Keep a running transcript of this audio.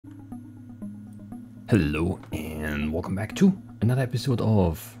Hello and welcome back to another episode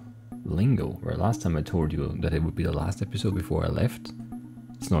of Lingo, where last time I told you that it would be the last episode before I left.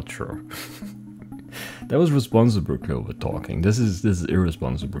 It's not true. That was responsible Clover talking. This is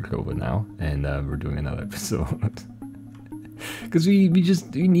irresponsible Clover now, and we're doing another episode. Because we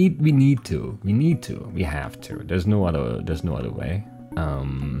have to. There's no other way.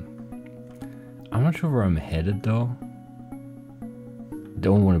 I'm not sure where I'm headed though.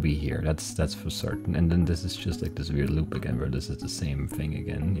 Don't want to be here, that's for certain. And then this is just like this weird loop again where this is the same thing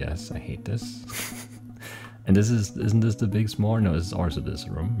again. Yes, I hate this. And isn't this the big small? No, this is also this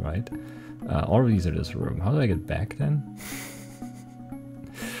room, right? All of these are this room. How do I get back then?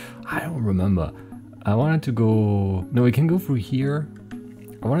 I don't remember. I wanted to go, no, we can go through here.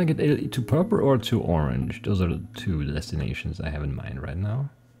 I want to get to purple or to orange. Those are the two destinations I have in mind right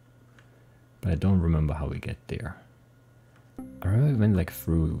now. But I don't remember how we get there. I remember we went like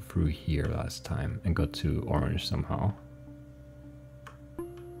through here last time and got to orange somehow.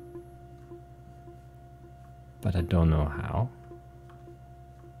 But I don't know how.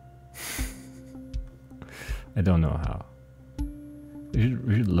 I don't know how. We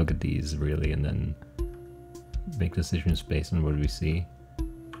should look at these really and then make decisions based on what we see.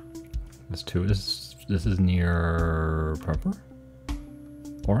 There's two. This is near purple?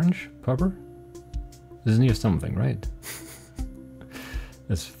 Orange? Purple? This is near something, right?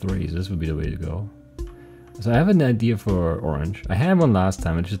 That's three, so this would be the way to go. So I have an idea for orange. I had one last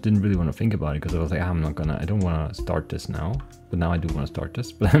time, I just didn't really want to think about it because I was like, I don't want to start this now. But now I do want to start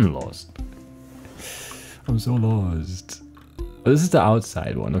this, but I'm lost. I'm so lost. Oh, this is the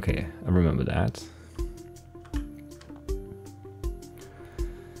outside one, okay, I remember that.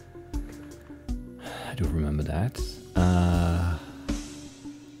 I do remember that.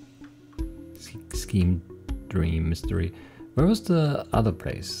 Scheme, dream, mystery. Where was the other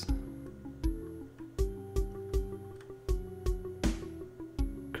place?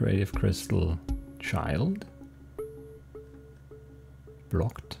 Creative crystal, child,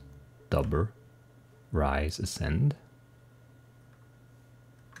 blocked, double, rise, ascend.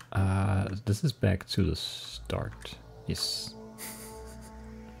 This is back to the start. Yes.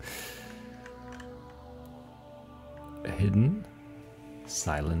 Hidden,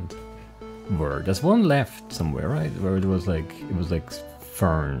 silent. Word. There's one left somewhere, right? Where it was like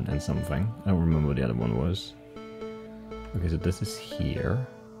fern and something. I don't remember what the other one was. Okay, so this is here.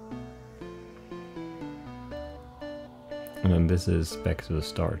 And then this is back to the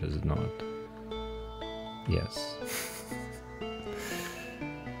start, is it not? Yes.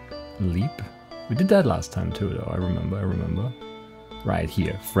 Leap. We did that last time too though, I remember. Right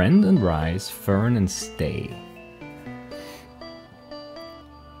here. Friend and rise, fern and stay.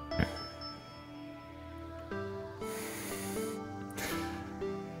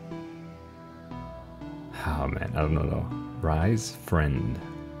 Oh man, I don't know though. Rise, friend.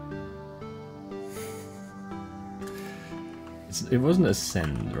 It wasn't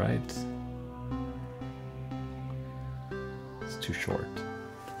ascend, right? It's too short.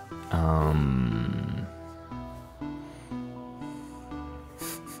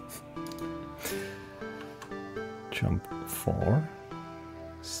 Jump 4.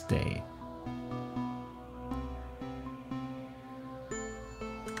 Stay.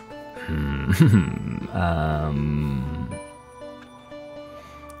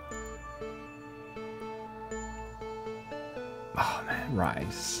 Oh man,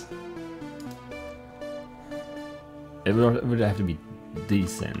 rise. It would have to be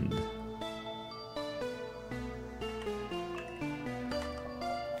descend.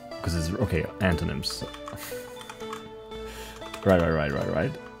 Because it's, okay, antonyms.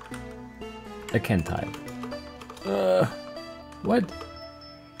 Right. I can't type. What?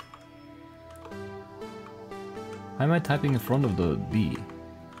 Why am I typing in front of the D?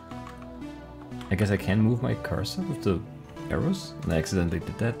 I guess I can move my cursor with the arrows? And I accidentally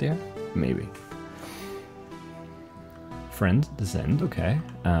did that there? Maybe. Friend, descend, okay.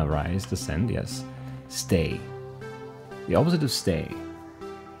 Rise, descend, yes. Stay. The opposite of stay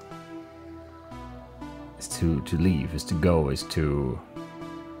is to leave, is to go, is to...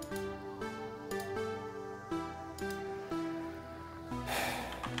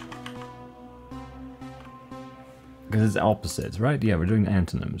 Because it's opposites, right? Yeah, we're doing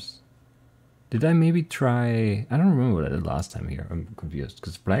antonyms. Did I maybe try... I don't remember what I did last time here. I'm confused.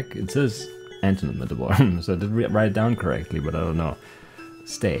 Because black, it says antonym at the bottom. So I did write it down correctly, but I don't know.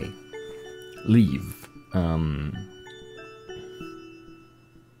 Stay. Leave.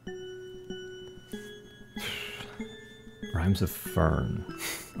 Rhymes with fern.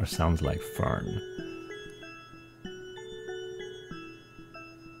 Or sounds like fern.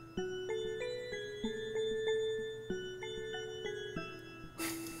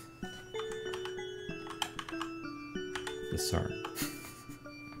 Discern.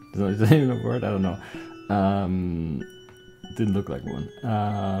 Is that even a word? I don't know. Didn't look like one.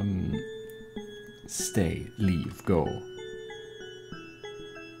 Stay, leave, go.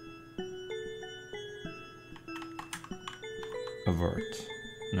 Avert.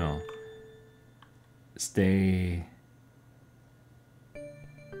 No. Stay.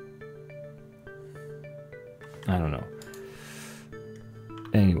 I don't know.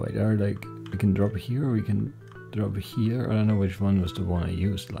 Anyway, there are like, we can drop here, or we can drop here. I don't know which one was the one I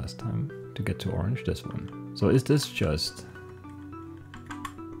used last time to get to orange. This one. So is this just...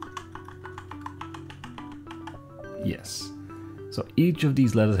 Yes. So each of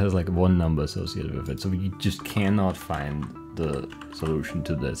these letters has like one number associated with it. So you just cannot find the solution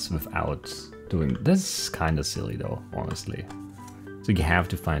to this without doing... This is kind of silly though, honestly. So you have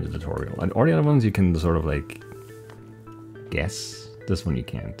to find the tutorial. And all the other ones you can sort of like guess. This one you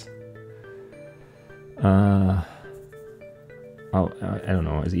can't. Oh, I don't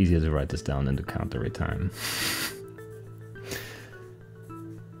know. It's easier to write this down than to count every time.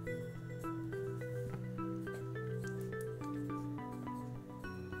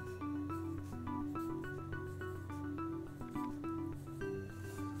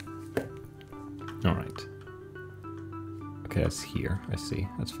 All right. Okay, that's here. I see.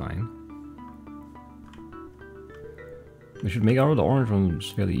 That's fine. We should make out of the orange ones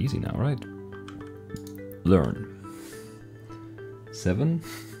fairly easy now, right? Learn. 7.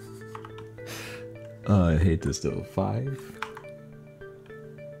 I hate this though. 5.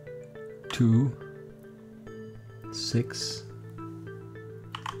 2. 6.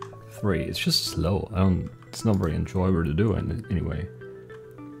 3. It's just slow. It's not very enjoyable to do anyway.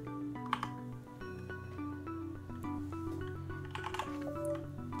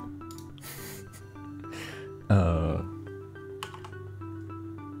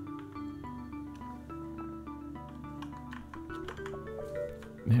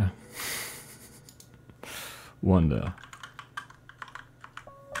 Yeah. Wonder.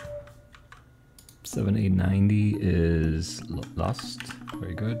 7, 8, 90 is lost.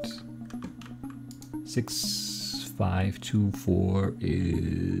 Very good. 6, 5, 2, 4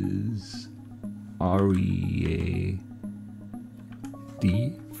 is READ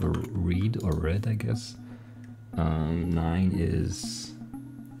for read or read, I guess. 9 is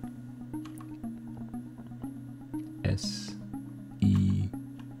SE.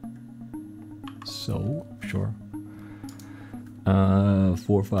 So, sure. 4,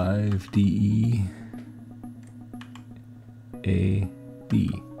 5, DE. AD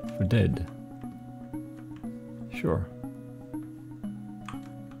for dead. Sure.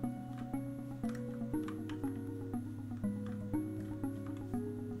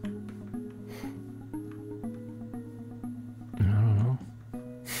 I don't know.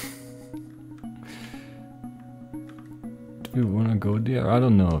 Do we want to go there? I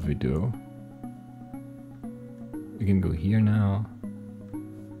don't know if we do. We can go here now.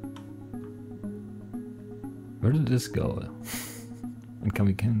 Where did this go? And can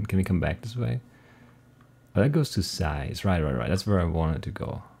we come back this way? Oh, that goes to size. Right. That's where I wanted to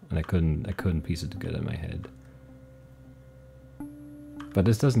go, and I couldn't piece it together in my head. But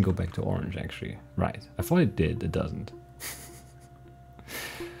this doesn't go back to orange, actually. Right. I thought it did. It doesn't.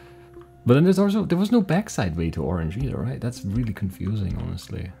 But then there was no backside way to orange either, right? That's really confusing,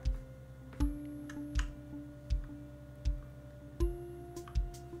 honestly.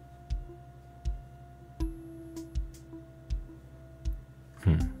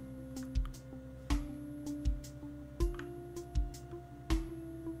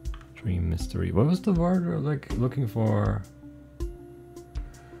 Dream mystery. What was the word we're like looking for?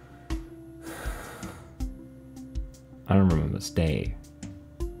 I don't remember. Stay.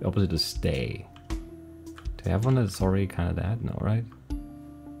 The opposite is stay. Do you have one that's already kind of that? No, right?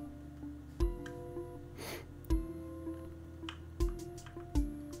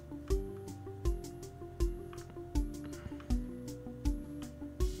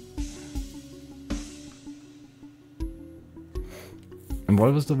 And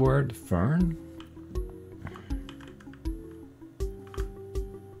what was the word? Fern?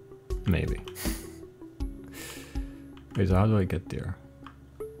 Maybe. Wait, so how do I get there?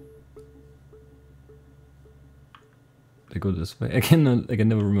 I go this way? I can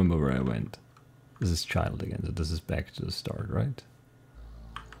never remember where I went. This is child again, so this is back to the start, right?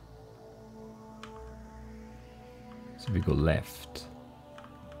 So we go left.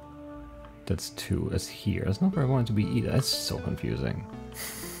 That's 2. That's here. That's not where I want it to be either. That's so confusing.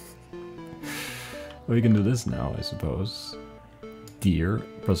 Well, we can do this now, I suppose. Deer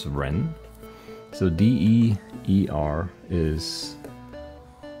plus Ren. So DEER is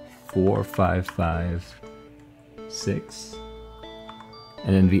 4, 5, 5, 6.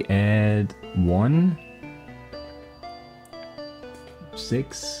 And then we add 1,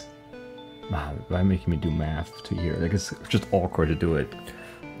 6. Wow, why making me do math to here? Like, it's just awkward to do it.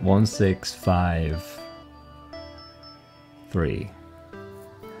 1, 6, 5, 3.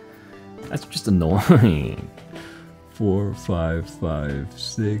 That's just annoying. 4, 5, 5,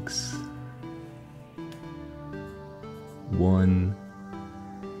 6, 1,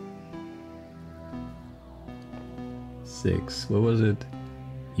 6. What was it?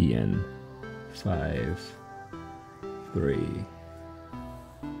 En. 5, 3.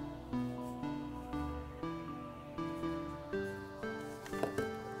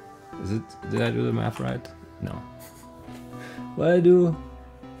 Is it? Did I do the math right? No. What did I do?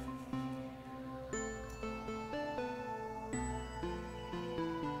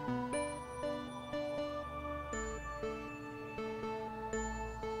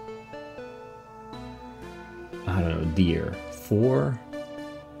 I don't know. Deer. 4,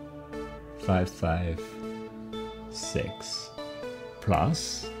 5, 5, 6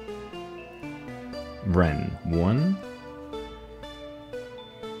 plus Ren 1,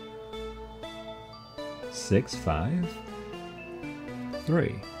 6, 5,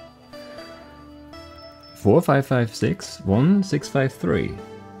 3. 4, 5, 5, 6, 1, 6, 5, 3.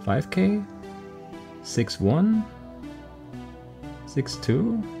 5k? 6, 1, 6,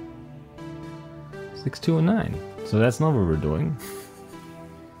 2, 6, 2, and 9. So that's not what we're doing.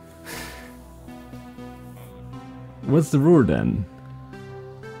 What's the rule then?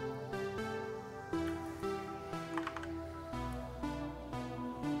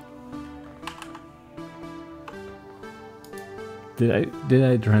 Did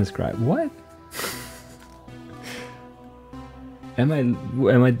I transcribe? What? Am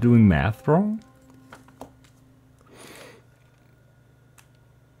I doing math wrong?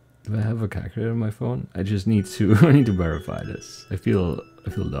 Do I have a calculator on my phone? I just need to I need to verify this. I feel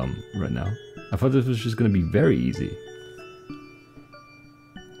dumb right now. I thought this was just gonna be very easy.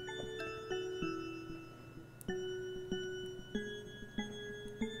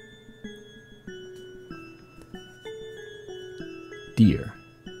 Deer.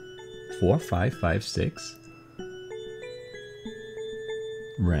 4, 5, 5, 6.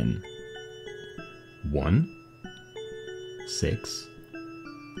 Ren. 1, 6,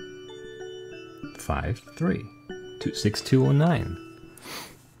 5, 3. 2, 6, 2, or 9.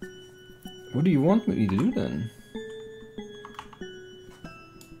 What do you want me to do then?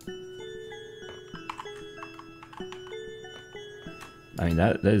 I mean,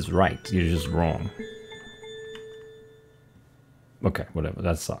 that is right. You're just wrong. Okay, whatever.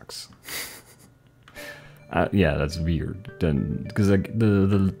 That sucks. Yeah, that's weird. Then, because like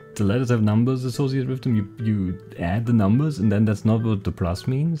the letters have numbers associated with them. You add the numbers, and then that's not what the plus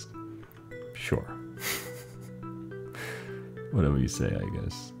means. Sure. Whatever you say, I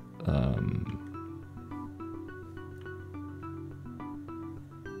guess.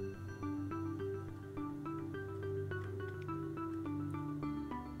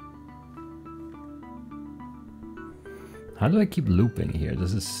 How do I keep looping here?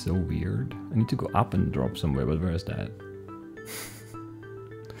 This is so weird. I need to go up and drop somewhere, but where is that?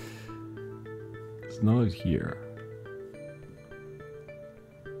 It's not here.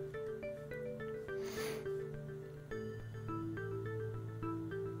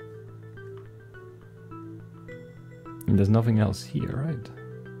 And there's nothing else here, right?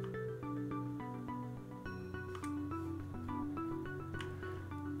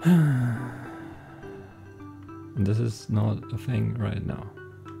 And this is not a thing right now.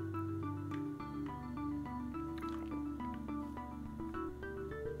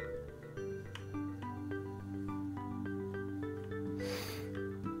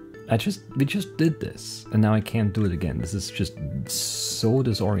 We just did this, and now I can't do it again. This is just so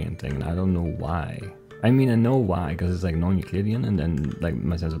disorienting, and I don't know why. I mean, I know why, because it's like non-Euclidean, and then like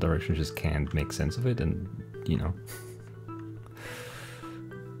my sense of direction just can't make sense of it, and you know.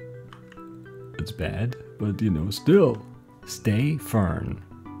 It's bad, but you know, still, stay fern.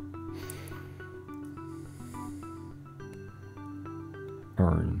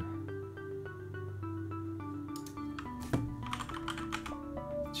 Earn.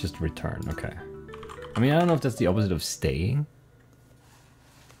 It's just return, okay. I mean, I don't know if that's the opposite of staying.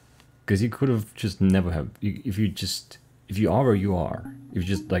 Because you could have just never have, if you are where you are, if you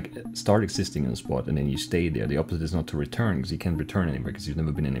just like start existing in a spot and then you stay there, the opposite is not to return, because you can't return anywhere because you've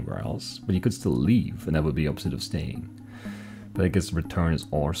never been anywhere else. But you could still leave, and that would be the opposite of staying. But I guess return is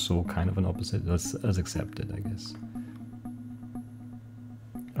also kind of an opposite. That's accepted, I guess.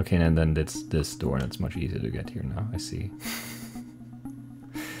 Okay, and then it's this door, and it's much easier to get here now. I see.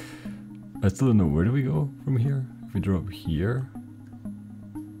 I still don't know, where do we go from here? If we drop here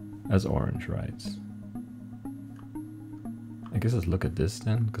as orange, right? I guess let's look at this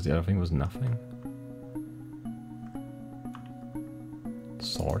then, because the other thing was nothing.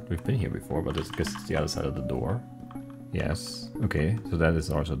 Sort, we've been here before, but I guess it's the other side of the door. Yes, okay, so that is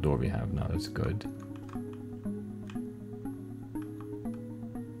also a door we have now, that's good.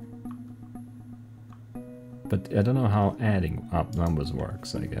 But I don't know how adding up numbers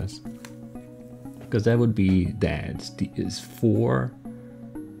works, I guess. Because that would be that is 4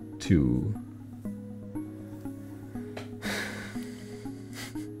 to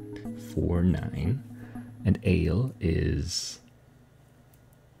 4, 9, and ale is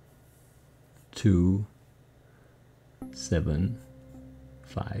 2, 7,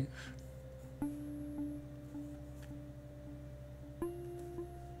 5.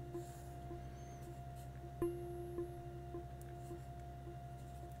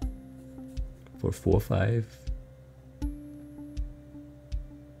 For 4, 5.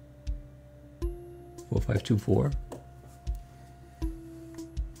 4, 5, 2, 4.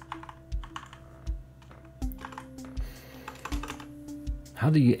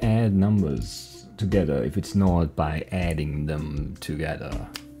 How do you add numbers together if it's not by adding them together?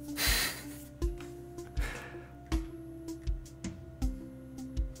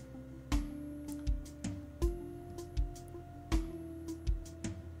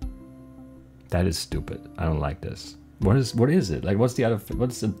 That is stupid. I don't like this. What is it? Like, what's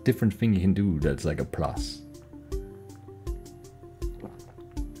a different thing you can do that's like a plus?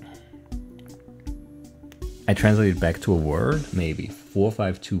 I translate it back to a word, maybe.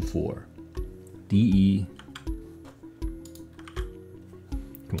 4524. D-E.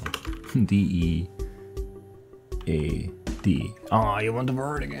 Come on. D-E-A-D. Oh, you want the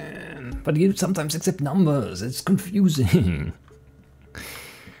word again. But you sometimes accept numbers. It's confusing.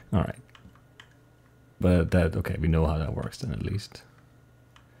 Alright. But that, okay, we know how that works then at least.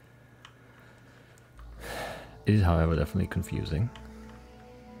 It is, however, definitely confusing.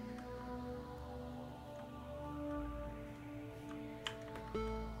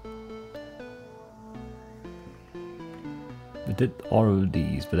 We did all of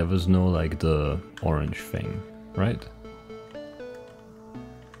these, but there was no like the orange thing, right?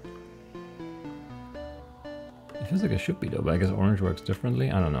 It feels like it should be though, but I guess orange works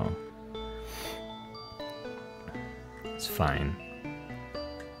differently. I don't know. It's fine.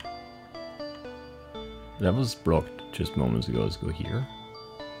 That was blocked just moments ago. Let's go here.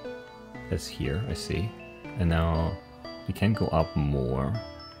 That's here, I see. And now we can go up more.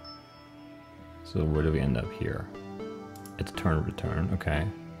 So where do we end up here? It's turn return, okay.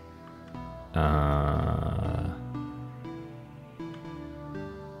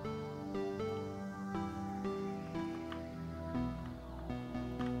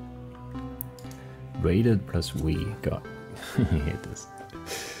 Rated plus we got. I hate this.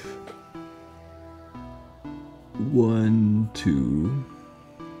 1, 2,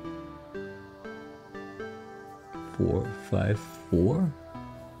 4, 5, 4,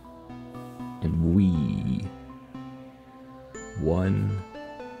 and we 1,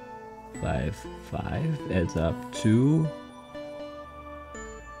 5, 5 adds up to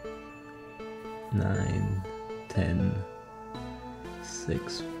 9, 10,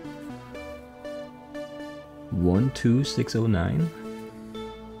 6, 1, 2, 6, 0, 9.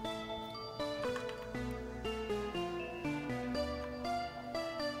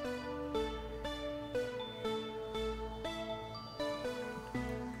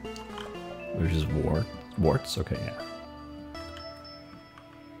 Which is warts? Okay, yeah.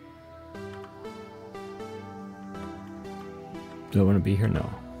 Do I want to be here? No.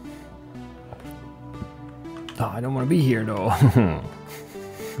 Oh, I don't want to be here though.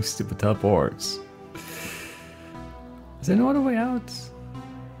 Stupid teleports. Is there no other way out?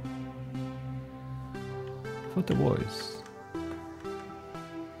 I thought there was.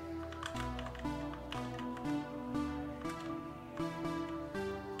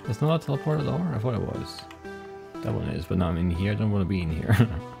 There's not a teleporter door? I thought it was. That one is, but now I'm in here. I don't want to be in here.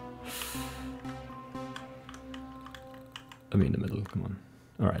 Let me in the middle, come on.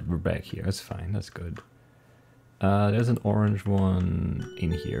 Alright, we're back here. That's fine, that's good. There's an orange one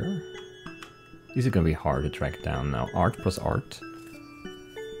in here. These are gonna be hard to track down now. Art plus art.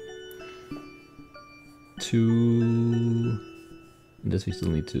 2. This we still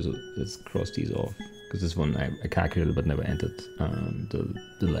need to, so let's cross these off. Because this one I calculated but never entered the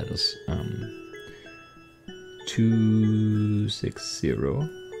letters. 260,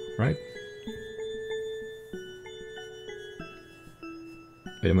 right?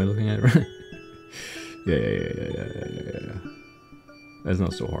 Wait, am I looking at it right? Yeah. That's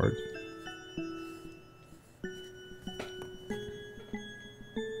not so hard.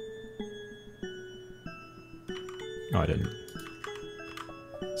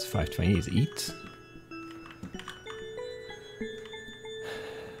 It's 5:20 is eat.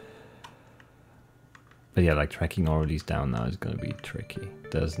 But yeah, like tracking all of these down now is gonna be tricky.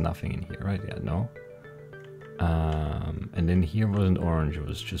 There's nothing in here, right? Yeah, no. And then here wasn't orange, it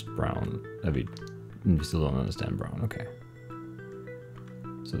was just brown. We still don't understand brown, okay.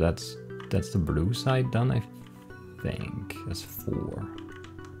 So that's the blue side done, I think. That's 4.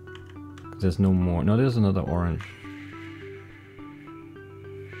 There's no more. No, there's another orange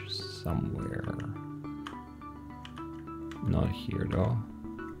somewhere. Not here though.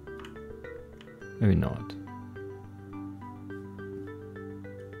 Maybe not.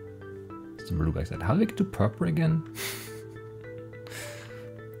 It's the blue backside. How do we get to purple again?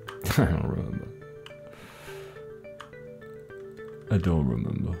 I don't remember. I don't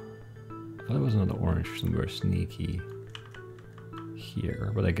remember. I thought there was another orange somewhere sneaky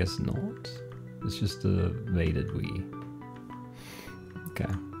here, but I guess not. It's just the way that we...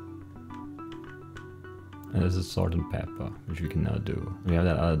 Okay. And this is salt and pepper, which we can now do. We have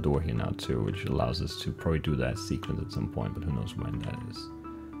that other door here now too, which allows us to probably do that sequence at some point, but who knows when that is.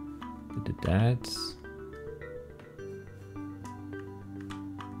 We did that.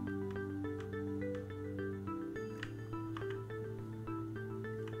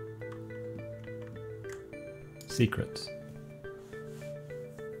 Secret.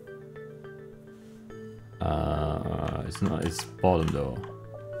 It's not, it's bottom though,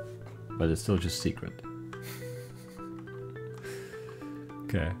 but it's still just secret.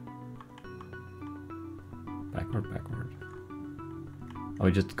 Okay. Backward. Oh,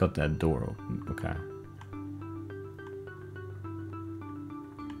 we just got that door open. Okay.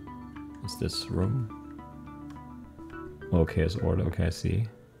 Is this room? Okay, it's order. Okay, I see.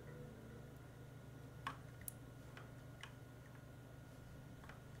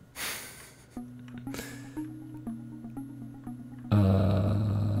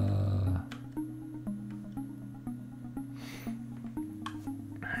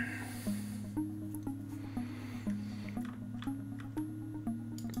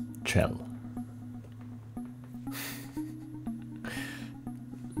 Shell.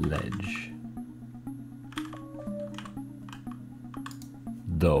 Ledge.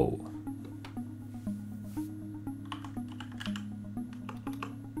 Dough.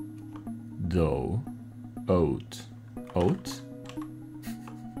 Dough. Oat. Oat?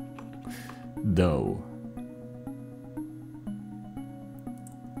 Dough.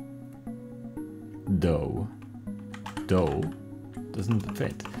 Dough. Dough doesn't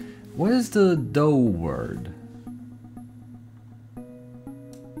fit. What is the dough word?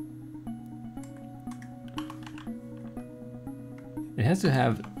 It has to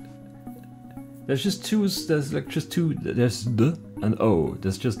have. There's just two. There's like just two. There's the and o.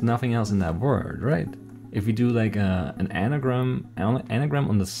 There's just nothing else in that word, right? If we do like an anagram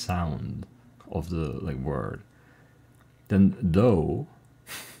on the sound of the like word, then dough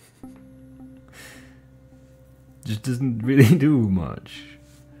just doesn't really do much.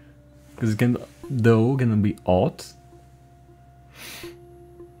 Because dough can be ought.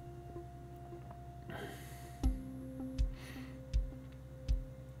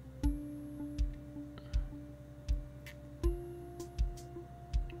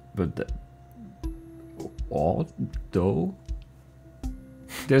 But the ought, dough,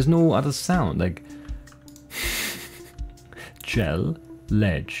 there's no other sound, like gel,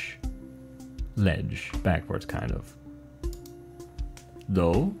 ledge, backwards kind of.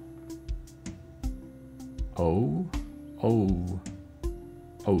 Dough.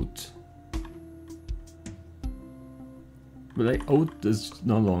 Oat. But like oat is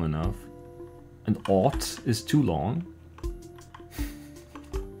not long enough, and ought is too long.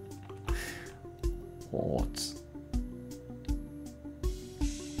 Ought.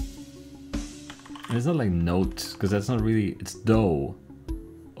 And it's not like note, because that's not really. It's dough.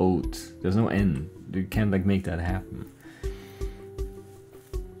 Oat. There's no N. You can't like make that happen.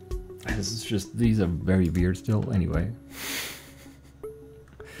 This is just, these are very weird still, anyway.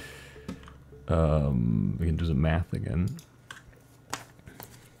 We can do some math again.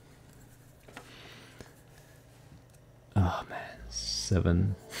 Oh man,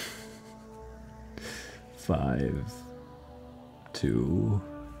 7, 5, 2.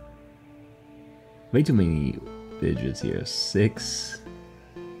 Way too many digits here. 6.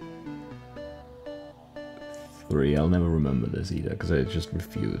 3. I'll never remember this either because I just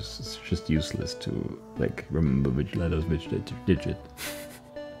refuse. It's just useless to like remember which letters, which digit.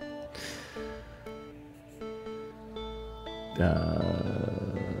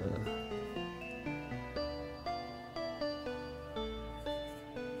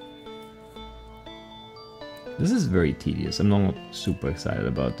 This is very tedious. I'm not super excited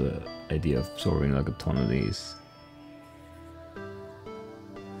about the idea of solving like a ton of these.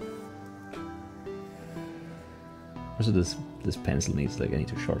 Also, this pencil needs, like, I need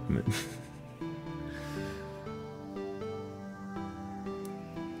to sharpen it.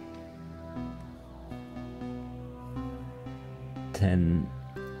 Ten,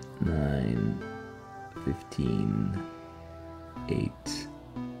 9, 15, 8,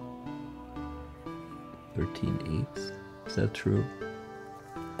 13 eighths. Is that true?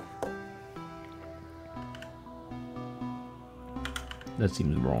 That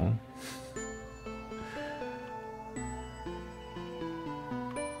seems wrong.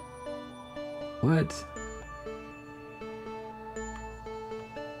 What?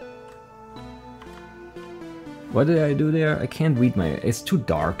 What did I do there? I can't read my... It's too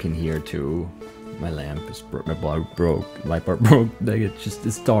dark in here too. My lamp is my bulb broke. Light bulb broke. Like,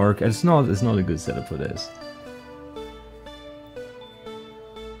 it's dark. It's not a good setup for this.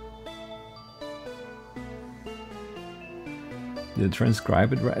 Did I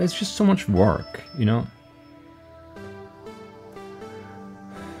transcribe it right? It's just so much work, you know?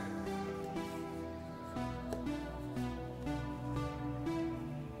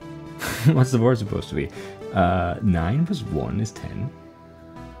 What's the word supposed to be? 9 plus 1 is 10.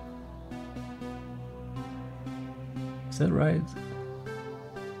 Is that right?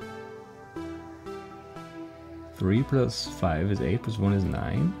 3 plus 5 is 8 plus 1 is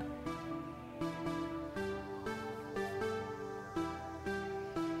 9.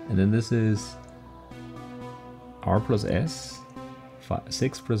 And then this is R plus S.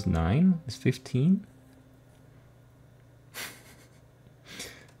 6 plus 9 is 15.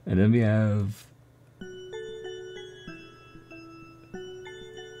 And then we have... I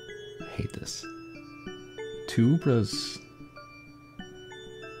hate this. 2 plus...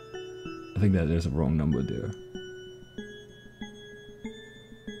 I think that there's a wrong number there.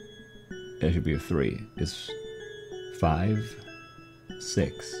 There should be a 3. It's 5,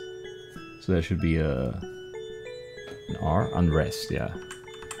 6. So there should be an R? Unrest, yeah.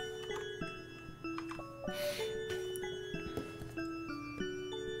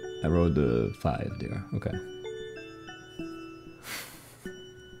 I wrote the 5 there, okay.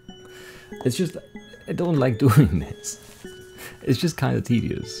 It's just, I don't like doing this. It's just kind of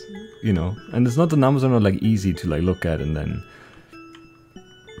tedious, you know? And it's not, the numbers are not like easy to like look at and then,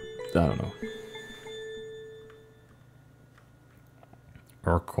 I don't know.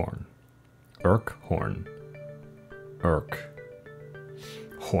 Urkhorn. Urkhorn. Urk.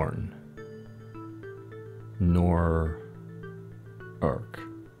 Horn. Nor. Urk.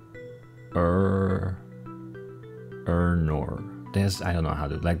 Nor. There's, I don't know how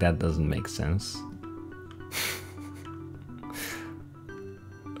to, like, that doesn't make sense.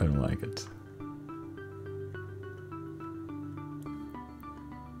 I don't like it.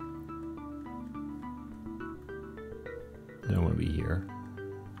 I don't want to be here.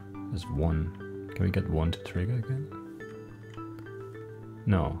 There's 1. Can we get 1 to trigger again?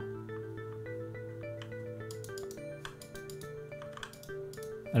 No.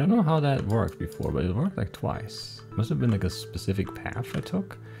 I don't know how that worked before, but it worked like twice. Must have been like a specific path I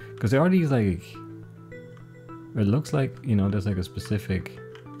took. Because there are these like... It looks like, you know, there's like a specific...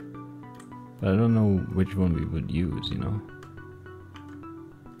 But I don't know which one we would use, you know?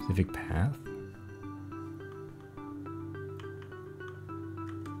 Specific path?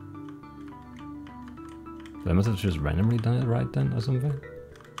 But I must have just randomly done it right then or something?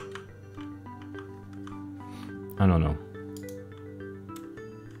 I don't know.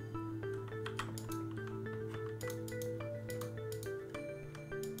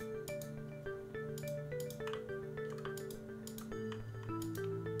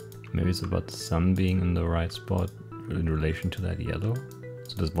 Maybe it's about the sun being in the right spot in relation to that yellow.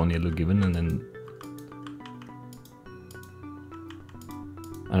 So there's one yellow given and then...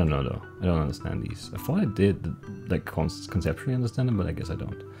 I don't know though. I don't understand these. I thought I did, like, conceptually understand them, but I guess I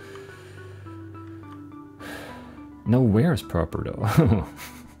don't. No, where's purple though?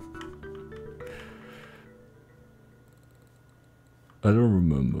 I don't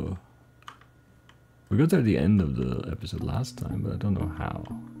remember. We got there at the end of the episode last time, but I don't know how.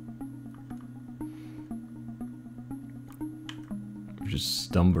 We just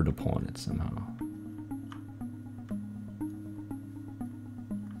stumbled upon it somehow.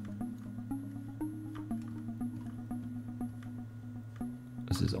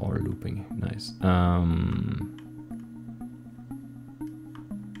 This is all looping. Nice.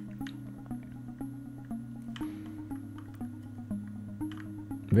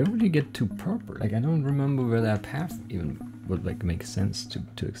 Where would you get to purple? Like, I don't remember where that path even would like make sense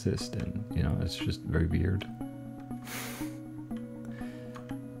to exist in. You know, it's just very weird.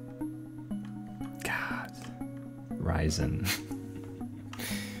 God. Ryzen.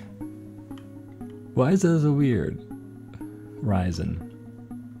 Why is that so weird? Ryzen.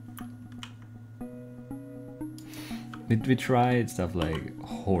 We tried stuff like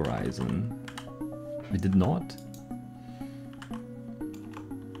Horizon. We did not.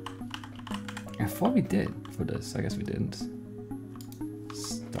 I thought we did for this. I guess we didn't.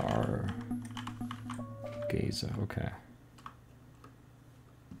 Star Gazer. Okay.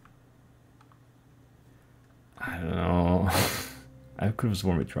 I don't know. I could have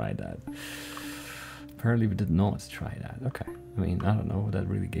sworn we tried that. Apparently we did not try that. Okay. I mean, I don't know what that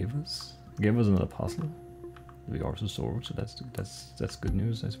really gave us. It gave us another puzzle. We also solved, so that's good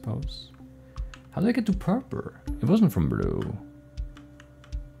news, I suppose. How did I get to purple? It wasn't from blue.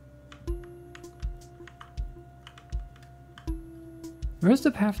 Where's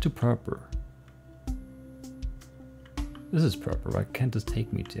the path to purple? This is purple. Why can't this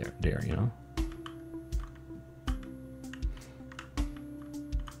take me there, you know?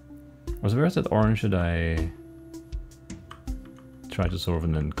 Was where's that orange that I tried to solve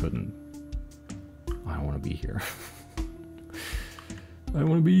and then couldn't? I don't want to be here. I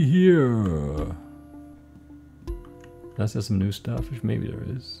want to be here. That's just some new stuff, which maybe there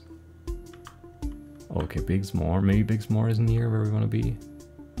is. Okay, Bigsmore. Maybe Bigsmore isn't here where we want to be.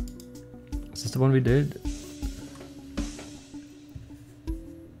 Is this the one we did?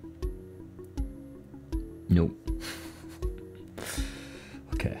 Nope.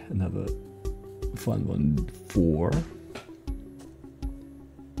 Okay, another fun one. 4,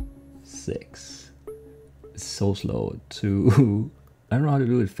 6. It's so slow. 2. I don't know how to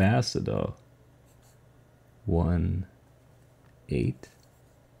do it faster though. 1, 8.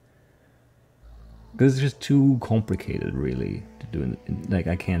 Because it's just too complicated, really, to do it. Like,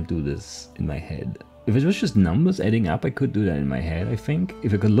 I can't do this in my head. If it was just numbers adding up, I could do that in my head, I think.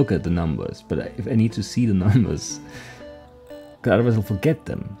 If I could look at the numbers. But if I need to see the numbers, because otherwise I'll forget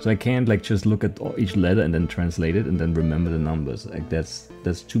them. So I can't, like, just look at each letter and then translate it and then remember the numbers. Like, that's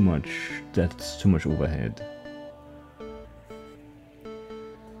too much. That's too much overhead.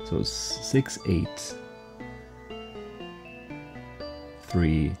 So 6, 8,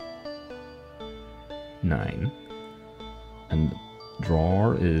 3, 9, and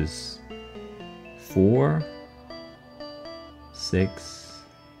drawer is 4, 6,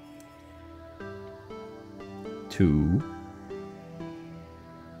 2,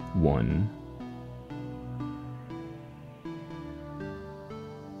 1.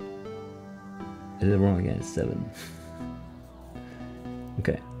 Is it wrong again? 7.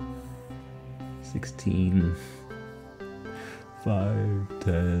 Okay. 16, 5,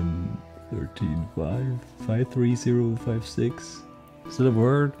 10, 13, 5, 5, 3, 0, 5, 6. Is it a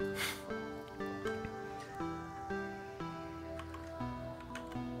word?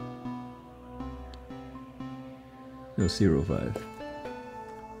 No, 0, 5.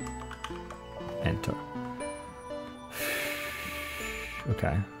 Enter.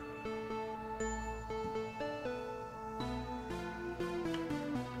 Okay.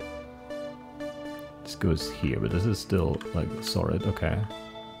 This goes here, but this is still like solid. Okay.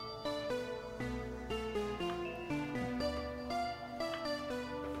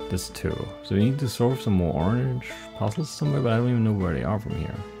 This 2. So we need to solve some more orange puzzles somewhere, but I don't even know where they are from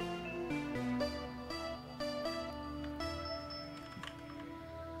here.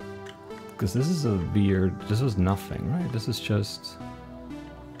 Because this is a weird... This was nothing, right? This is just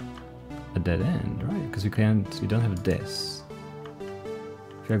a dead end, right? Because we don't have this. I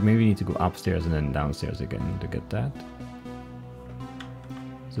feel like maybe we need to go upstairs and then downstairs again to get that.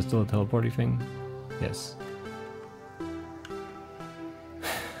 Is this still a teleporting thing? Yes.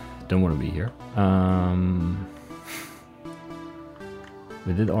 Don't want to be here.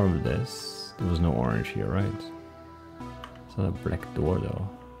 We did all of this. There was no orange here, right? It's not a black door though.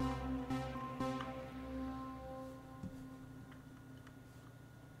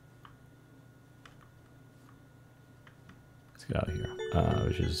 Let's get out of here.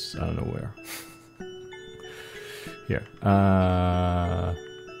 Which is, I don't know where. Here.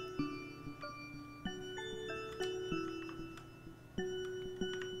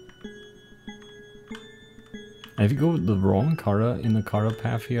 And if you go with the wrong color in the color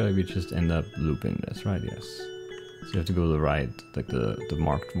path here, like we just end up looping this, right? Yes. So you have to go to the right, like the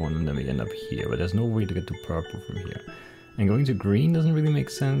marked one, and then we end up here. But there's no way to get to purple from here. And going to green doesn't really make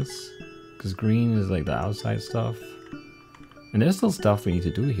sense, because green is like the outside stuff. And there's still stuff we need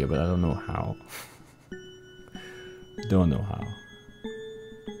to do here, but I don't know how. Don't know how.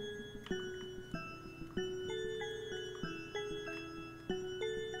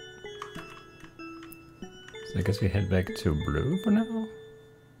 So I guess we head back to blue for now?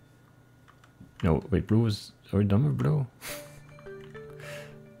 No, wait, blue was... Are we done with blue?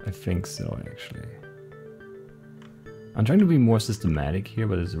 I think so, actually. I'm trying to be more systematic here,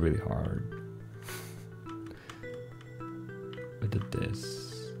 but it's really hard. I did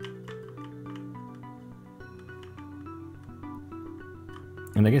this.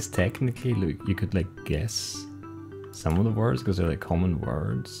 And I guess technically, look, you could like guess some of the words because they're like common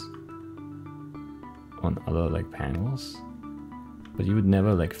words on other like panels, but you would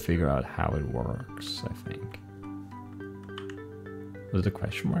never like figure out how it works, I think. Was the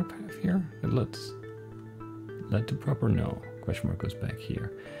question mark path here? It led to proper? No. Question mark goes back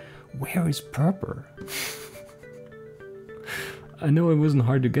here. Where is proper? I know it wasn't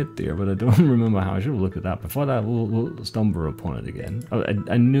hard to get there, but I don't remember how. I should have looked it up. Before that, we'll stumble upon it again.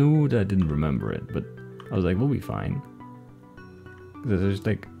 I knew that I didn't remember it, but I was like, we'll be fine. There's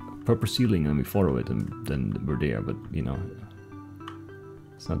like proper ceiling and we follow it and then we're there, but you know,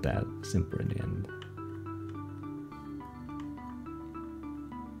 it's not that simple in the end.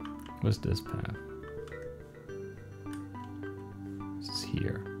 What's this path? This is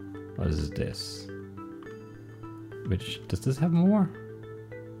here. What is this? Which, does this have more?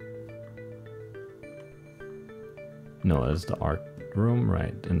 No, that's the art room,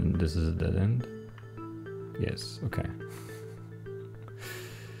 right? And then this is a dead end? Yes, okay.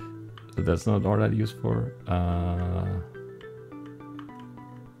 So that's not all that used for.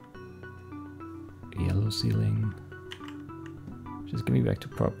 Yellow ceiling. Just give me back to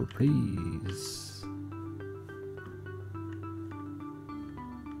proper, please.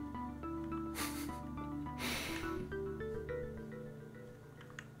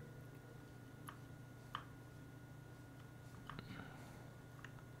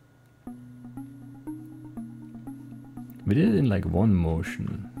 We did it in like one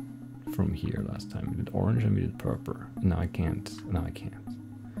motion from here last time. We did orange and we did purple. Now I can't. Now I can't.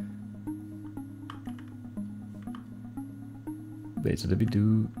 Wait, so did we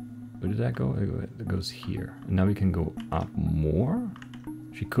do... Where did that go? It goes here. And now we can go up more?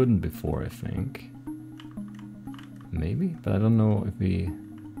 She couldn't before, I think. Maybe? But I don't know if we...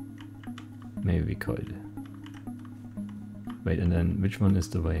 Maybe we could. Wait, and then which one is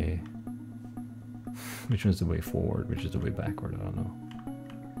the way... Which one's the way forward? Which is the way backward? I don't know.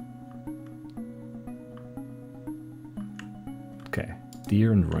 Okay.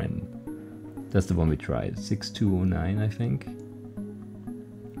 Deer and wren. That's the one we tried. 6209, I think.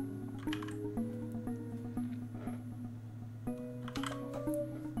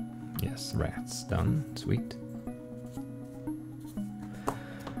 Yes, rats. Done. Sweet.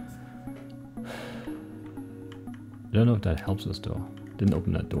 I don't know if that helps us though. Didn't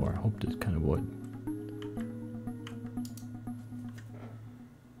open that door. Hoped it kind of would.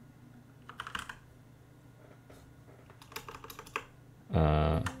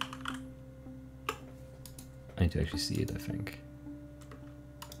 I need to actually see it, I think.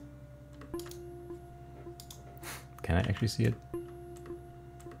 Can I actually see it?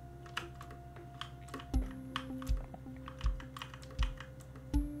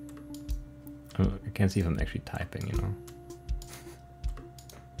 Oh, I can't see if I'm actually typing, you know.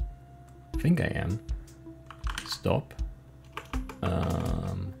 I think I am. Stop.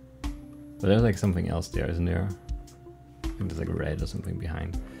 But there's like something else there, isn't there? I think there's like red or something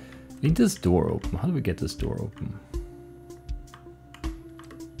behind. We need this door open. How do we get this door open?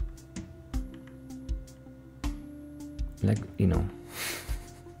 Like, you know.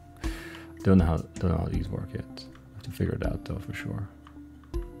 Don't know how these work yet. I have to figure it out though for sure.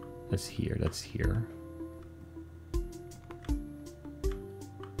 That's here, that's here.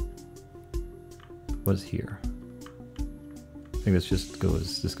 What's here? I think this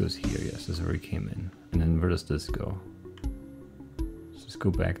goes here, yes, this is where we came in. And then where does this go? Let's just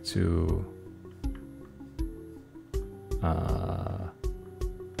go back to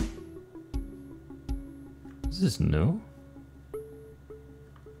is this new?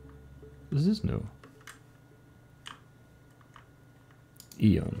 Is this new?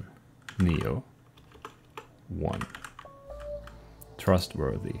 Eon, Neo, 1.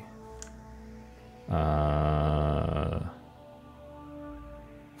 Trustworthy.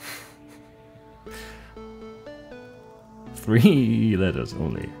 3 letters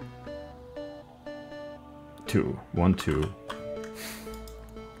only. 2. 1, 2.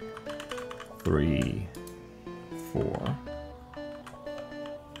 3, 4.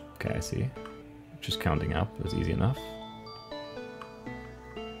 Okay, I see. Just counting up is easy enough.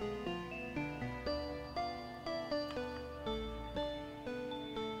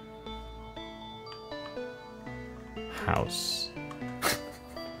 House.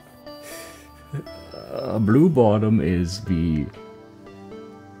 Blue bottom is the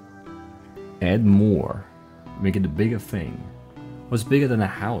add more, make it a bigger thing. What's bigger than a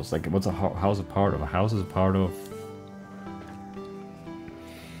house? Like, what's a house a part of? A house is a part of.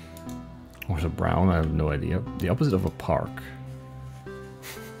 What's a brown? I have no idea. The opposite of a park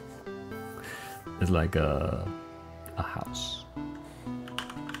is like a house.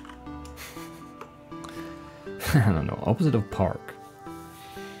 I don't know. Opposite of park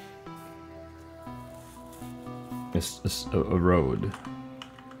is a road,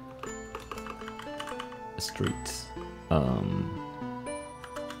 a street,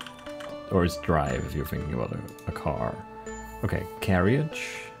 or it's drive if you're thinking about a car. Okay,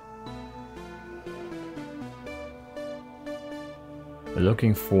 carriage. We're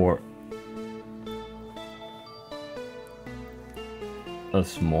looking for a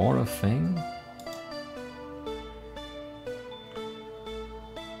smaller thing.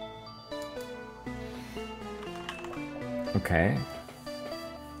 Okay.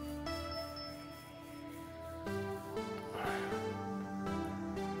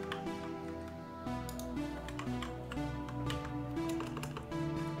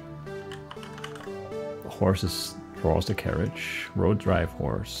 Horses draws the carriage. Road drive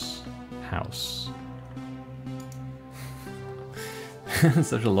horse. House.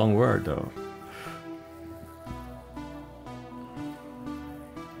 Such a long word though.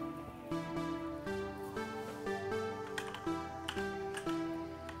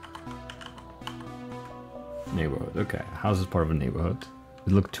 Neighborhood. Okay, house is part of a neighborhood.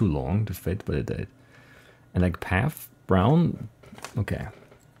 It looked too long to fit, but it did. And like path, brown. Okay.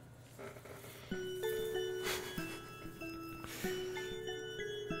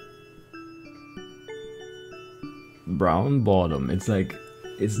 Brown bottom. It's like,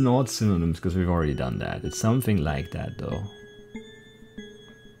 it's not synonyms because we've already done that. It's something like that though.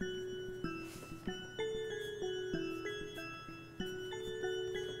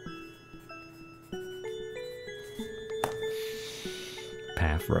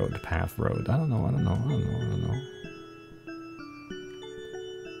 Path road. I don't know.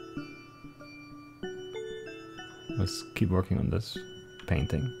 Let's keep working on this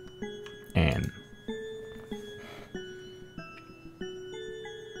painting. And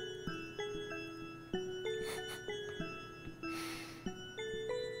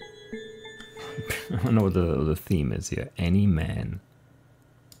I don't know what the theme is here. Any man.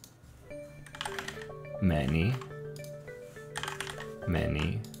 Many.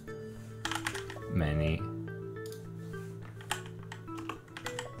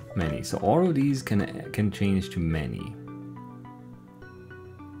 So all of these can change to many.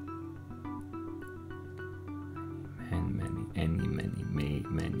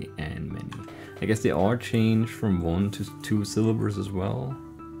 Many, and many. I guess they all change from 1 to 2 syllables as well.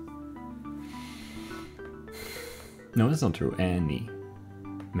 No, that's not true. Any,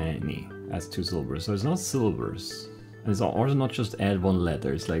 many, that's 2 syllables. So it's not syllables. And it's also not just add 1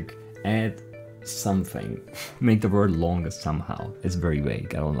 letter. It's like add something. Make the word longer somehow. It's very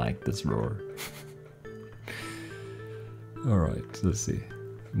vague. I don't like this roar. Alright, let's see.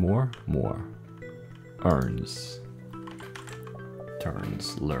 More. Earns.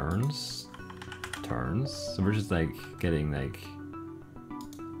 Turns. Learns. Turns. So we're just like getting like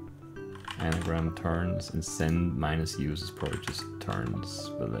anagram turns, and send minus use is probably just turns,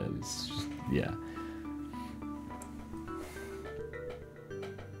 but it's just, yeah.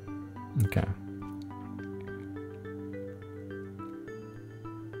 Okay.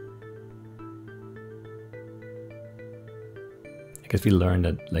 I guess we learned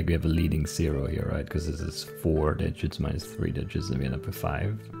that like we have a leading 0 here, right? Because this is 4 digits minus 3 digits, and we end up with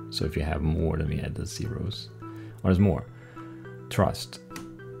 5. So if you have more, then we add the zeros. Or there's more. Trust.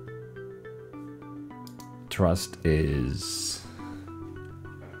 Trust is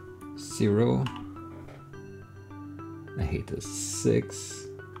 0. I hate this. 6,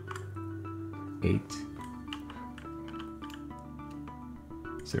 8,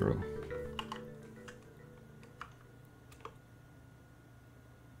 0.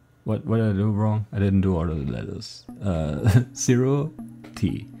 What did I do wrong? I didn't do all of the letters. 0,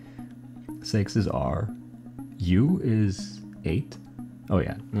 T. 6 is R. U is 8. Oh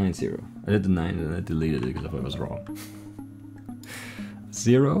yeah, 9, 0. I did the 9 and I deleted it because I thought it was wrong.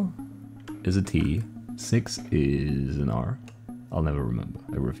 0 is a T. 6 is an R. I'll never remember.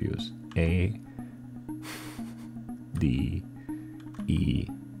 I refuse. A, D, E.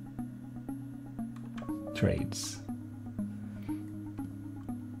 Trades.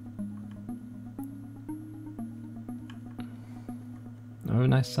 Oh, a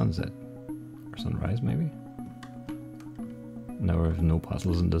nice sunset. Or sunrise, maybe? No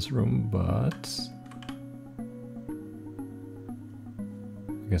puzzles in this room, but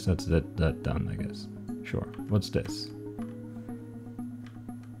guess that's that done, I guess. Sure. What's this?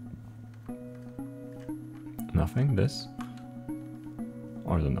 Nothing? This?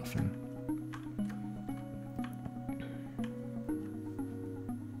 Or the nothing?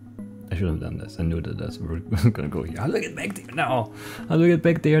 I should have done this. I knew that that's where we're gonna go here. I'll look it back there now. I'll look it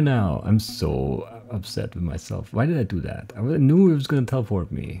back there now. I'm so upset with myself. Why did I do that? I knew it was gonna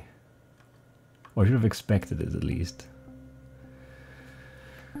teleport me. Or I should have expected it at least.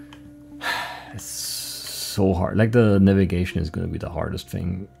 It's so hard. Like the navigation is gonna be the hardest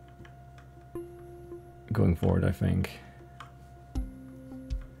thing going forward, I think.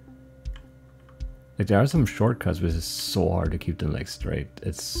 Like there are some shortcuts, but it's so hard to keep them like straight.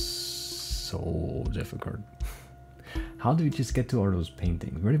 It's so difficult. How did we just get to all those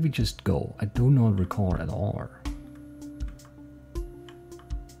paintings? Where did we just go? I do not recall at all.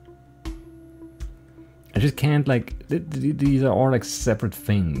 I just can't like, these are all like separate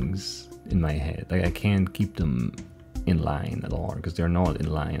things in my head. Like I can't keep them in line at all because they're not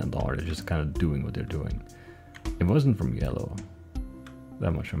in line at all. They're just kind of doing what they're doing. It wasn't from yellow.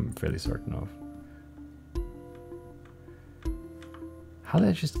 That much I'm fairly certain of. How did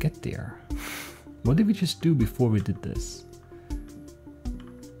I just get there? What did we just do before we did this?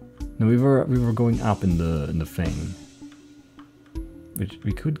 No, we were going up in the thing. Which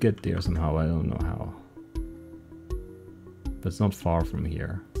we could get there somehow, I don't know how. But it's not far from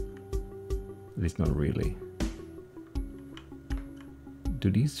here. At least not really. Do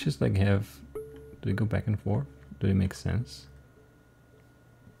these just like have... Do they go back and forth? Do they make sense?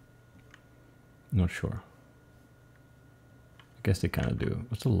 Not sure. I guess they kind of do.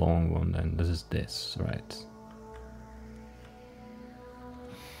 What's the long one then? This is this, right?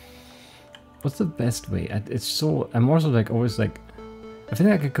 What's the best way? It's so... I'm also like always like... I think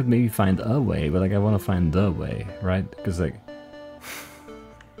like I could maybe find a way, but like I want to find the way, right? Because like...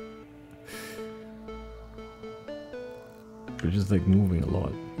 we're just like moving a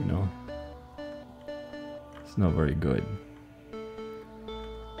lot, you know? It's not very good.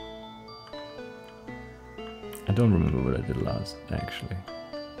 I don't remember what I did last, actually.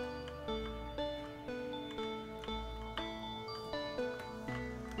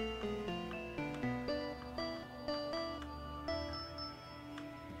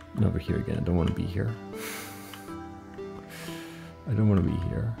 And over here again, I don't want to be here. I don't want to be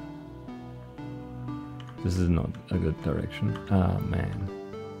here. This is not a good direction. Ah, man.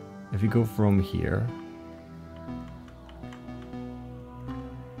 If you go from here...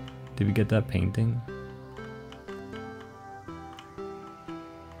 Did we get that painting?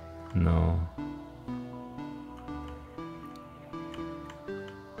 No.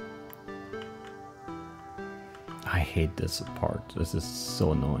 I hate this part. This is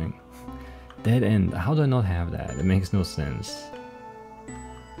so annoying. Dead end. How do I not have that? It makes no sense.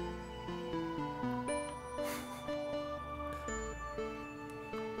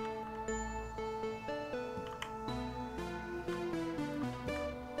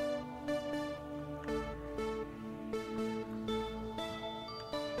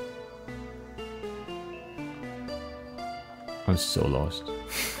 I'm so lost.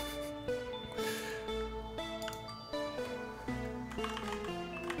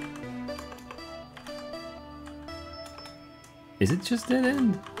 Is it just dead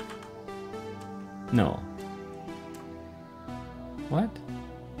end? No. What?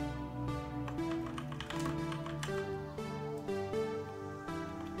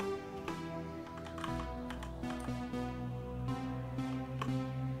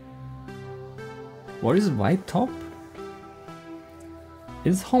 What is white top?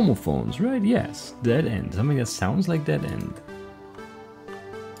 It's homophones, right? Yes. Dead end. Something that sounds like dead end.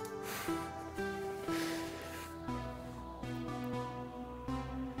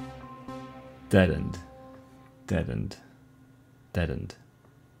 Dead end. Dead end. Dead end.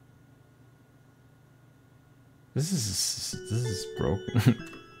 This is broken.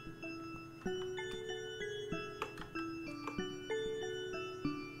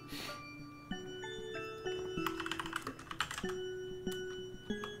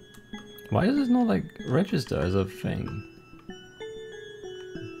 Why does it not like register as a thing?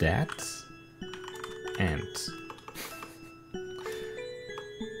 That and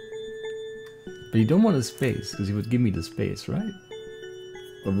but you don't want a space because you would give me the space, right?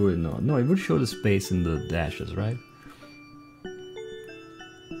 Or would it not? No, it would show the space in the dashes, right?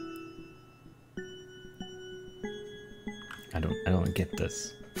 I don't get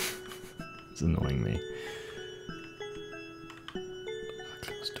this. It's annoying me.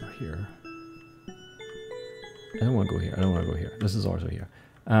 Close door here. I don't want to go here. I don't want to go here. This is also here.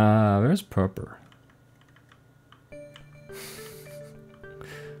 Where's Purper?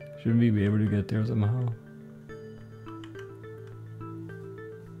 Shouldn't we be able to get there somehow?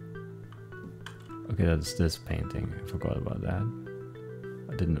 Okay, that's this painting. I forgot about that.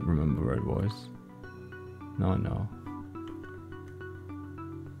 I didn't remember where it was. No, no.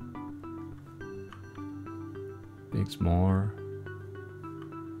 Big, more.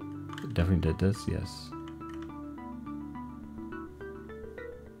 Definitely did this, yes.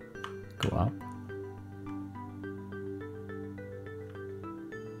 Go up.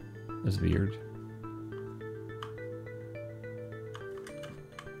 That's weird.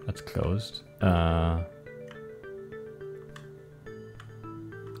 That's closed.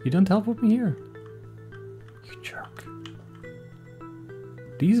 You don't teleport me here. You jerk.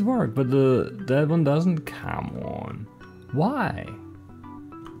 These work, but that one doesn't. Come on. Why?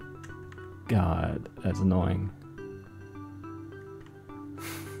 God, that's annoying.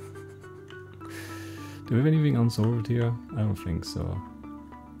 Do we have anything unsolved here? I don't think so.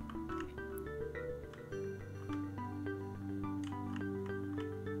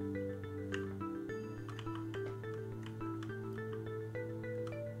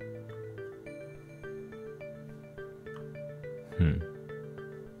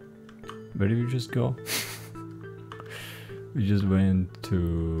 Where did we just go? We went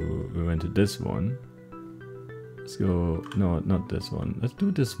to this one. Let's go. No, not this one. Let's do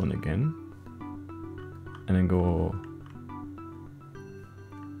this one again. And then go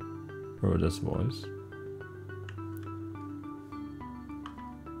where this was.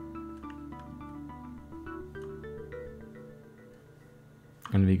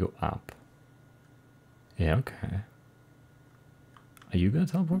 And we go up. Yeah, okay. Are you gonna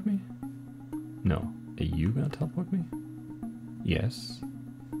teleport me? No. Are you gonna teleport me? Yes.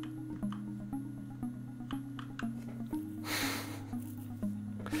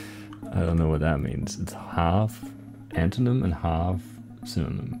 I don't know what that means. It's half antonym and half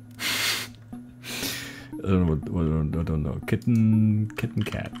synonym. I don't know I don't know. Kitten,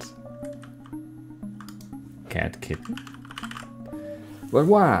 cat. Cat, kitten. But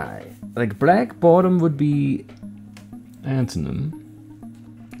why? Like black bottom would be antonym.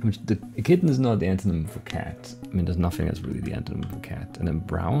 Which the kitten is not the antonym for cat. I mean, there's nothing that's really the antonym for cat. And then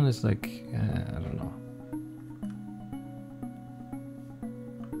brown is like, I don't know.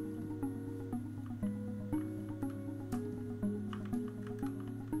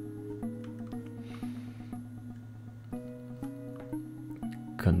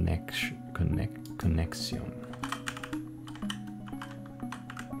 Connection. Connection.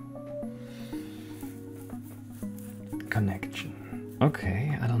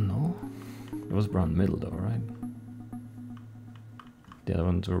 Okay, I don't know. It was brown middle though, right? The other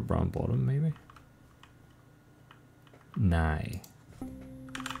ones were brown bottom, maybe? Nye.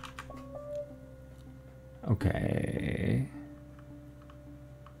 Okay.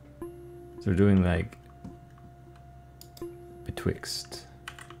 So we're doing like betwixt.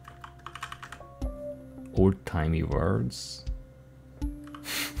 Old-timey words.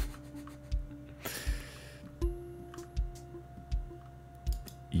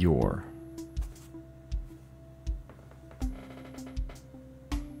 Your.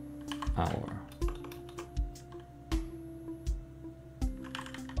 Our.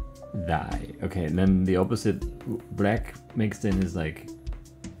 Thy. Okay, and then the opposite, black mixed in, is like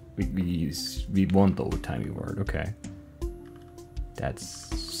we want the old-timey word. Okay. That's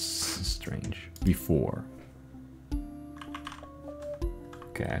strange. Before.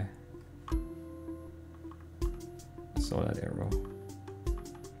 Okay. Saw that arrow.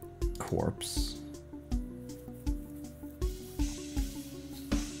 Corpse.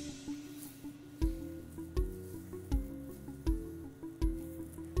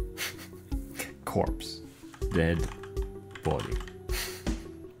 Corpse. Dead body.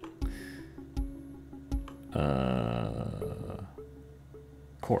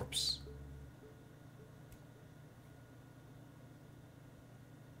 Corpse.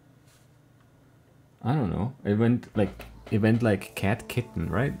 I don't know. It went like cat, kitten,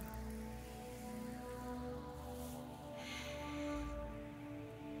 right?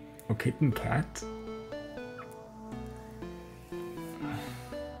 Or kitten, cat?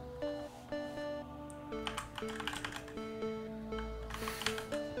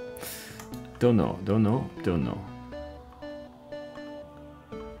 Don't know.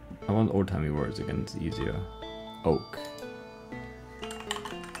 I want old-timey words again, it's easier. Oak.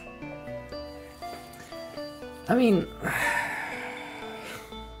 I mean...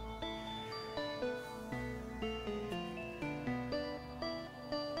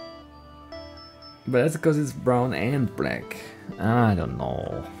 But that's because it's brown and black. I don't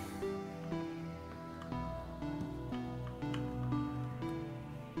know.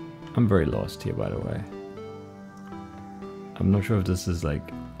 I'm very lost here, by the way. I'm not sure if this is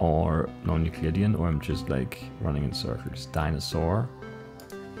like or non-Euclidean or I'm just like running in circles. Dinosaur.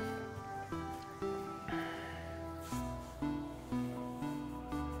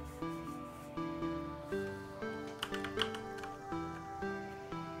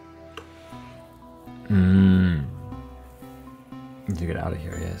 Need to get out of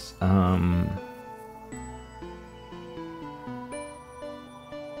here, yes.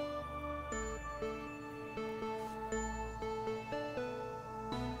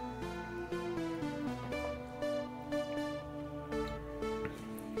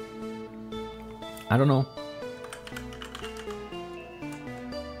 I don't know.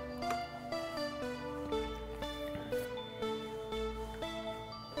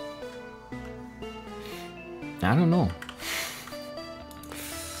 I don't know.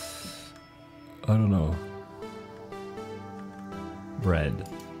 I don't know. Bread.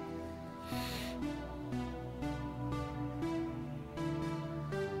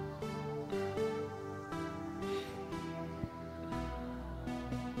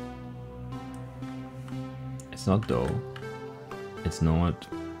 It's not dough. It's not.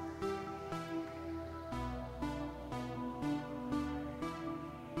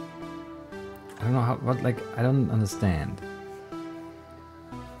 I don't know how. What? Like I don't understand.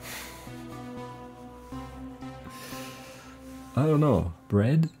 I don't know.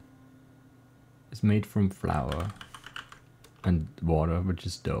 Bread is made from flour and water, which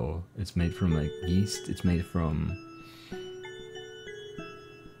is dough. It's made from like yeast. It's made from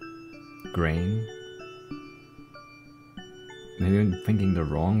grain. Maybe I'm thinking the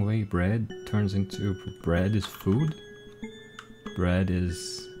wrong way. Bread turns into bread is food. Bread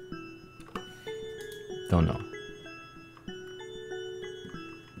is don't know.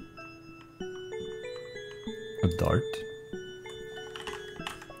 A dart.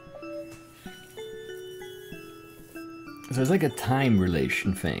 So it's like a time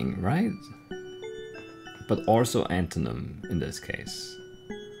relation thing, right? But also antonym in this case.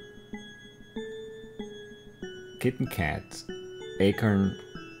 Kitten, cat, acorn,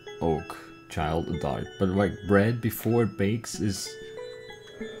 oak, child, a dart. But like bread before it bakes is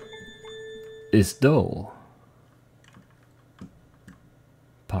dough.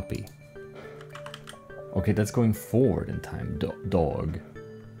 Puppy. Okay, that's going forward in time. Dog.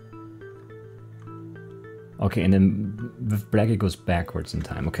 Okay, and then with black it goes backwards in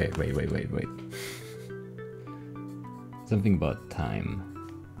time. Okay, wait. Something about time.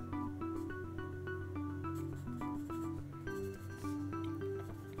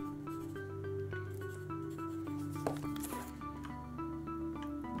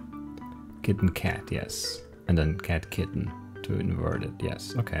 Kitten, cat, yes. And then cat, kitten to invert it,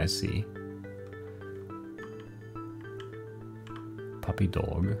 yes. Okay, I see. Puppy,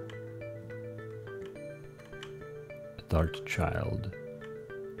 dog. Dart, child.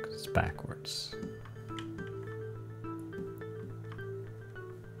 It's backwards.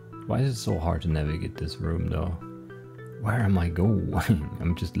 Why is it so hard to navigate this room though? Where am I going?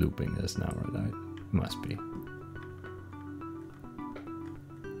 I'm just looping this now, right? Must be.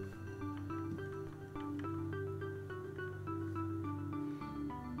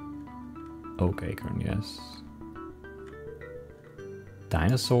 Oak acorn, yes.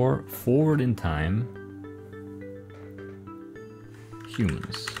 Dinosaur, forward in time.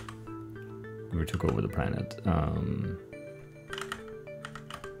 Humans. We took over the planet.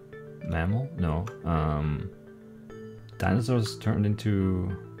 Mammal? No. Dinosaurs turned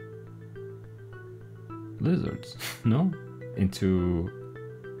into lizards. No? Into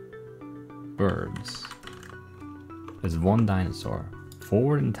birds. There's one dinosaur.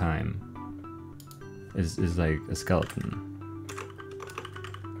 Forward in time is like a skeleton.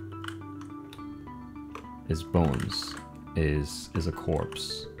 His bones is a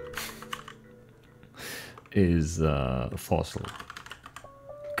corpse. Is a fossil.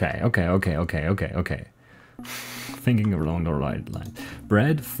 Okay. Thinking along the right line.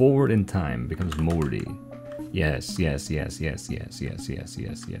 Bread forward in time becomes moldy. Yes. The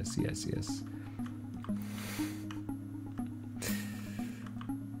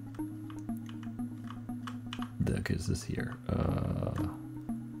kiss is here.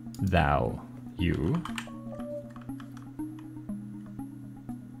 Thou, you.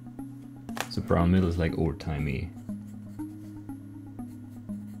 So brown middle is like old-timey.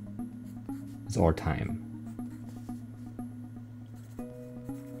 It's our time.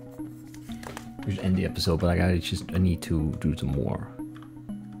 We should end the episode, but I need to do some more.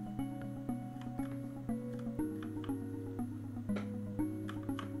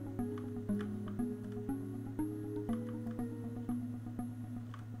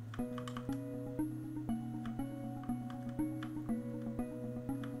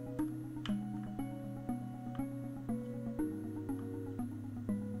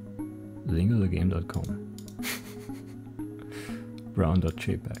 lingothegame.com.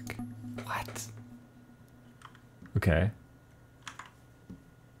 Brown.jpg. What? Okay.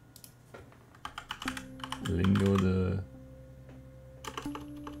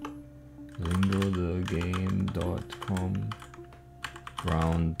 Lingothegame.com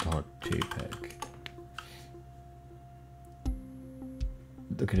brown.jpg.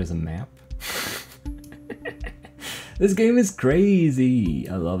 Okay, there's a map. This game is crazy.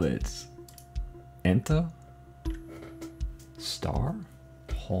 I love it. Enter. Star.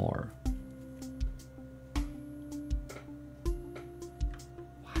 Whore.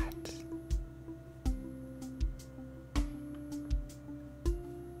 What?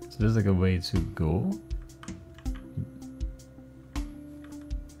 So there's like a way to go.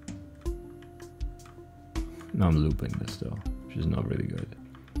 No, I'm looping this though, which is not really good.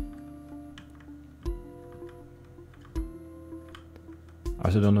 I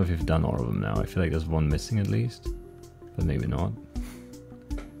also don't know if you've done all of them now. I feel like there's one missing at least, but maybe not.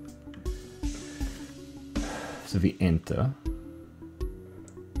 So if we enter,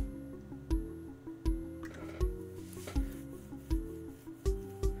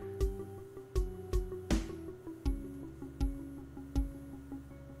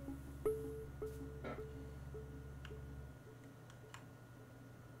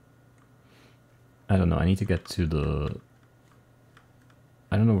 I don't know, I need to get to the...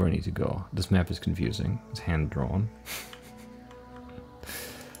 I don't know where I need to go. This map is confusing. It's hand-drawn.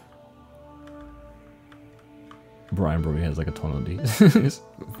 Brian probably has like a ton of these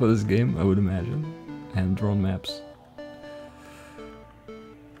for this game, I would imagine. Hand-drawn maps.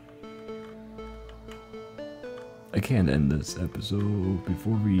 I can't end this episode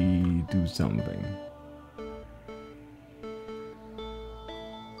before we do something.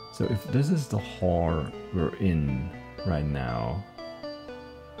 So if this is the hall we're in right now,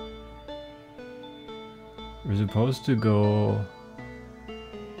 we're supposed to go...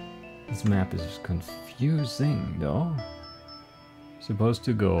 This map is confusing though. Supposed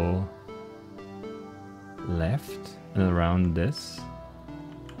to go left and around this.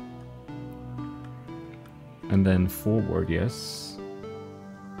 And then forward, yes.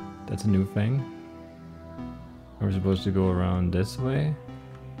 That's a new thing. We're supposed to go around this way.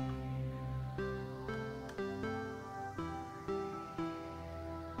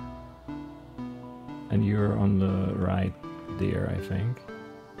 And you're on the right there, I think.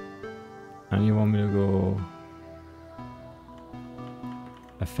 And you want me to go,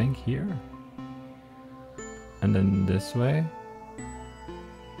 I think here? And then this way?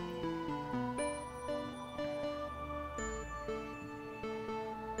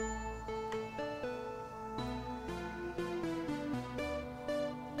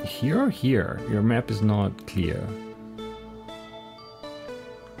 Here or here? Your map is not clear.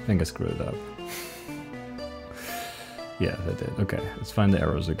 I think I screwed it up. Yeah, that did. Okay, let's find the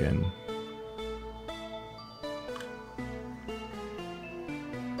arrows again.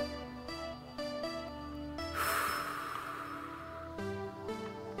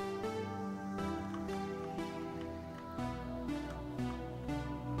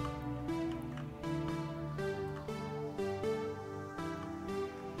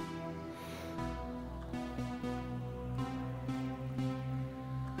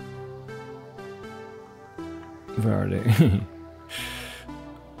 Where are they?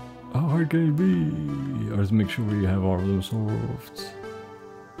 How hard can it be? Let's make sure we have all of them solved.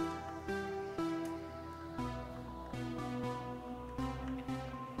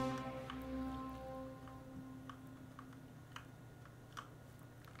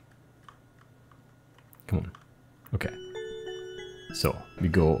 Come on. Okay. So, we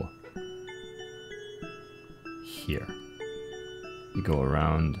go here. We go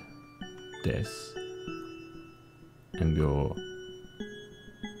around this. And go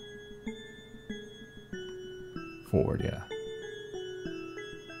forward, yeah.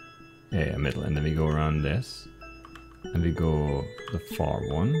 Yeah, middle, and then we go around this, and we go the far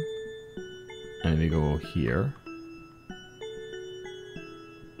one, and we go here,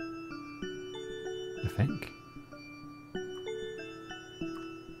 I think.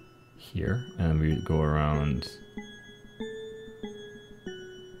 Here, and we go around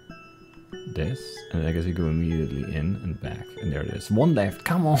this, and I guess we go immediately in and back, and there it is. One left,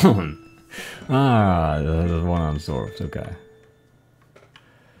 come on! Ah, there's one unsolved, okay.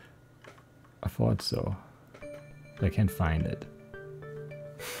 I thought so. But I can't find it.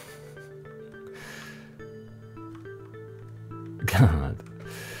 God.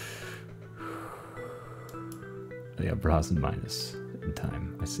 Yeah, plus and minus in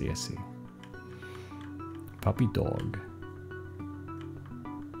time. I see, I see. Puppy dog.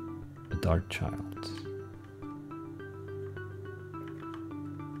 A dark child.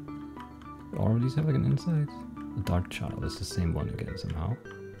 All of these have like an inside? The dark child is the same one again somehow.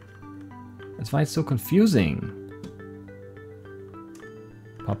 That's why it's so confusing.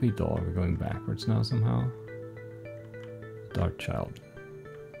 Puppy dog, we're going backwards now somehow. Dark child.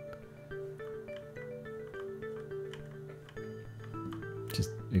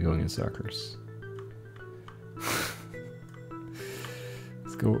 Just you're going in circles.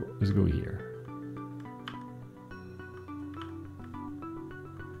 Let's go here.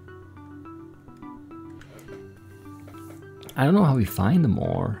 I don't know how we find them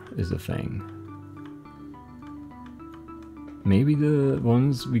more is the thing. Maybe the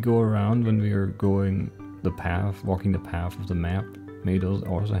ones we go around when we are going the path, walking the path of the map, maybe those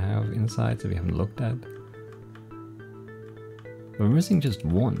also have insides that we haven't looked at. We're missing just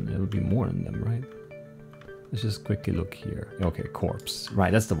one. There would be more in them, right? Let's just quickly look here. Okay, corpse.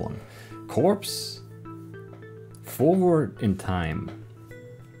 Right, that's the one. Corpse. Forward in time.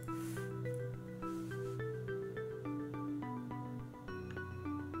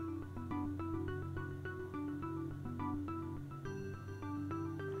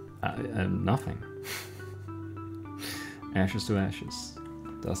 Nothing. Ashes to ashes.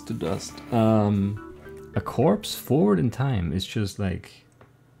 Dust to dust. A corpse forward in time is just like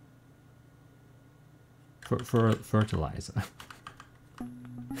for fertilizer.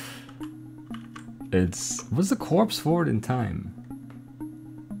 What's the corpse forward in time?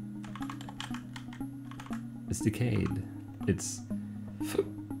 It's decayed. It's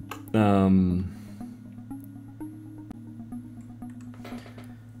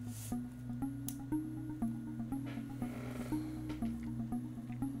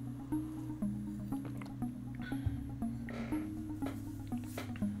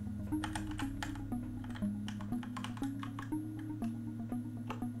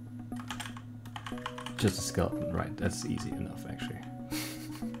just a skeleton, right? That's easy enough, actually.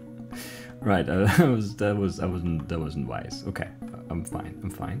 Right, that wasn't wise. Okay, I'm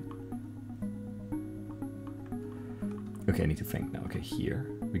fine. Okay, I need to think now. Okay, here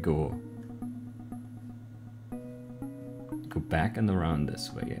we go back and around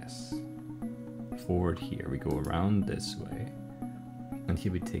this way. Yes, forward here. We go around this way, and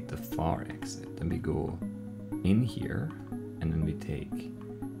here we take the far exit. Then we go in here, and then we take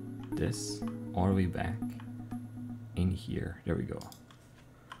this all the way back in here. There we go.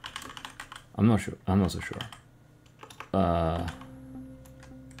 I'm not sure. I'm not so sure.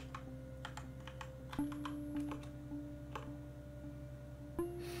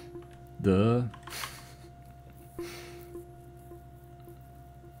 The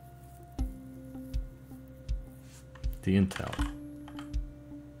intel.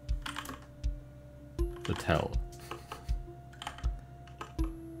 The tell.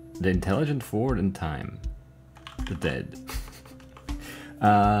 The intelligent forward in time. The dead.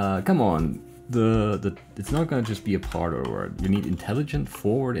 Come on. It's not gonna just be a part or a word. We need intelligent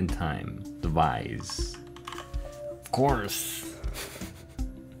forward in time. The wise. Of course.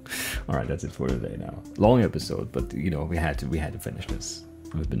 Alright, that's it for today now. Long episode, but you know, we had to finish this.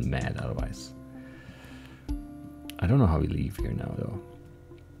 We've been mad otherwise. I don't know how we leave here now though.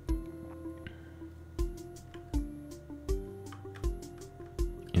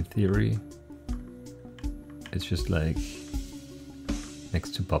 In theory, it's just like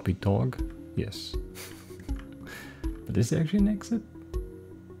next to puppy dog. Yes. But is there actually an exit?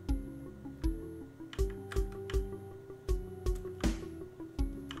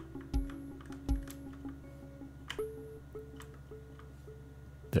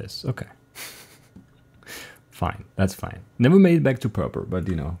 This, okay. Fine, that's fine. Never made it back to proper, but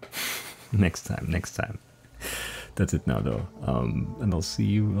you know, next time. That's it now though. And I'll see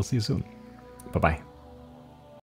you soon. Bye-bye.